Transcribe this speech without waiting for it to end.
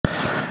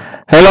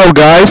Hello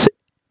guys,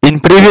 in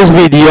previous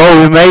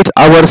video we made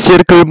our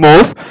circle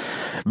move,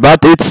 but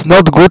it's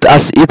not good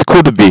as it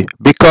could be,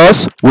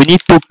 because we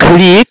need to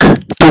click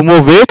to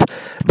move it,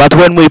 but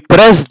when we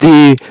press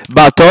the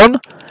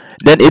button,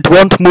 then it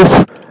won't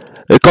move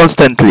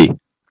constantly.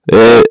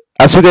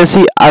 As you can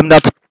see, I'm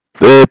not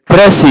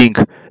pressing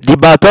the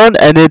button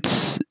and it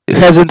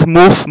hasn't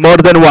moved more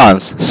than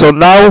once, so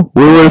now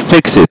we will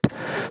fix it.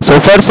 So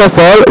first of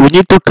all, we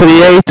need to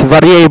create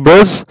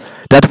variables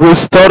that will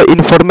store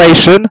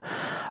information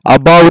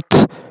about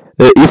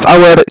if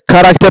our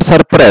characters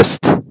are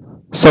pressed.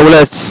 So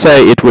let's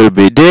say it will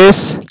be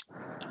this,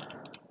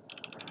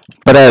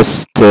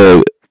 pressed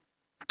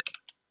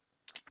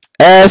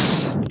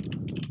S,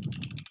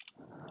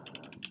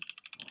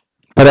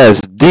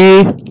 press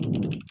D,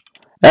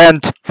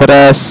 and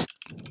press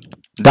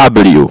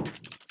W.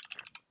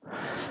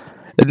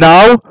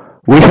 Now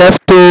we have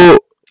to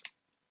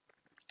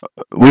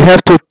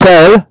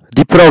tell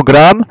the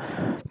program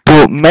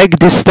to make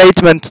this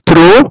statement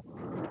true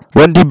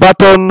when the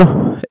button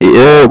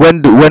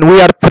when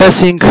we are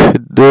pressing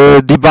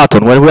the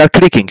button, when we are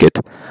clicking it.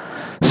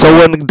 So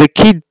when the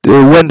key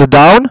went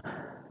down,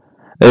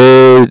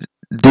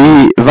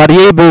 the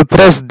variable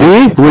press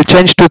D will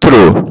change to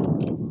true,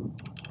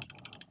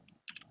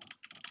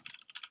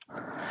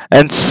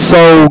 and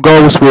so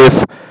goes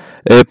with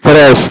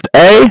pressed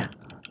A,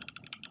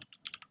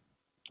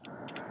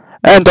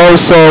 and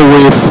also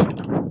with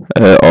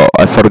oh,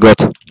 I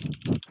forgot,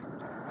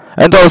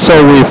 and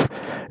also with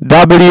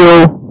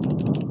W,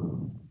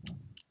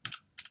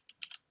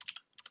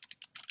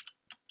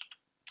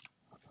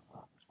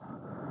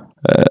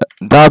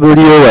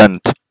 W and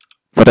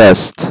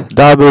pressed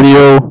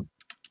W,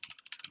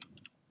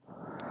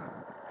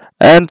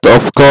 and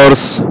of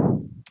course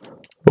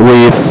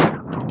with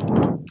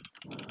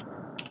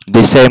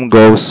the same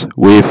goes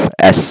with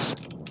S.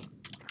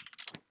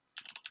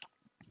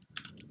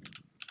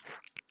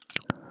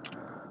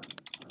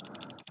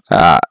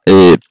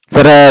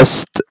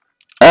 Pressed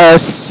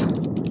S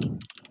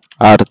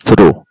are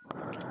true.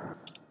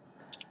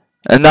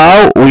 And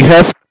now we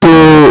have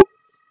to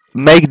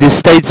make the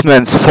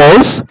statements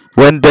false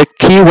when the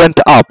key went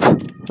up.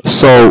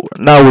 So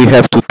now we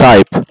have to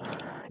type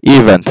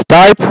event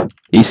type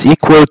is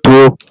equal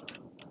to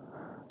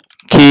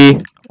key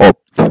up.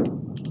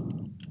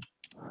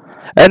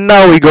 And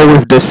now we go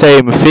with the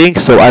same thing,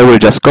 so I will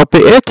just copy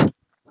it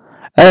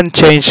and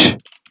change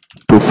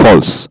to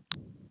false.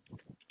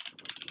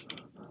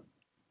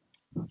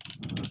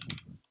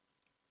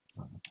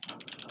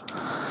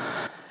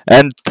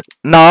 And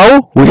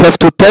now we have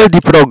to tell the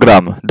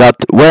program that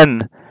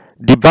when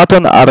the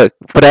button are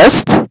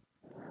pressed,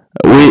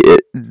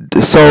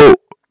 so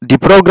the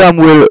program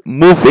will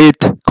move it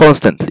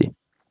constantly.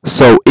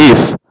 So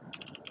if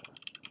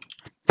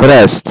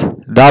pressed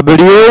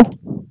W,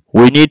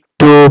 we need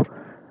to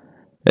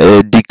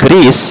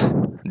decrease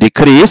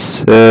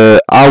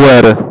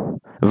our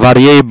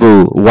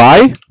variable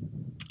Y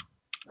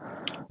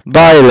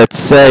by, let's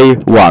say,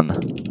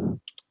 1.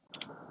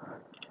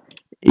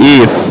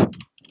 If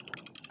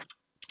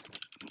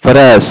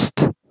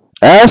pressed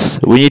S,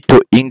 we need to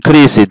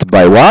increase it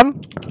by 1.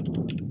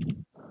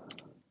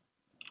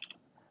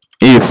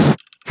 If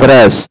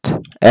pressed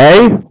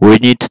A, we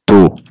need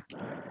to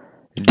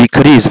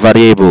decrease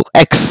variable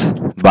X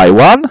by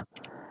 1,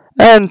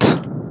 and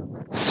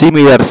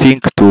similar thing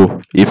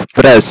to if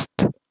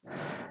pressed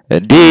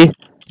D,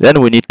 then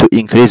we need to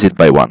increase it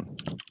by 1.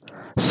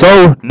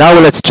 So now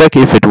let's check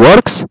if it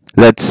works.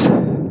 Let's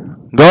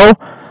go.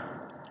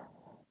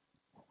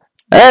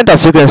 And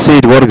as you can see,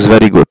 it works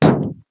very good.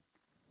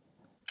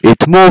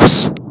 It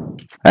moves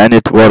and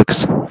it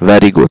works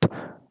very good.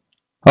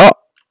 Oh,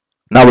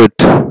 now it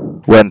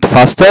went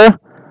faster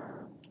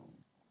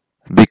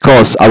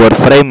because our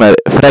frame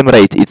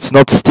rate it's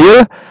not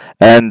still,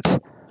 and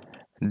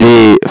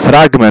the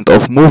fragment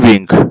of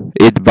moving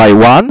it by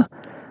 1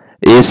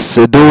 is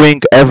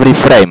doing every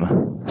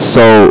frame.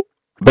 So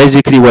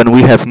basically when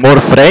we have more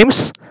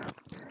frames,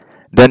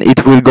 then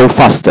it will go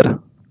faster.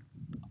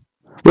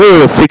 We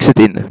will fix it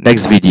in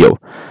next video.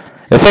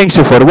 Thanks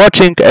you for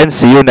watching and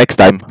see you next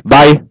time.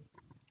 Bye.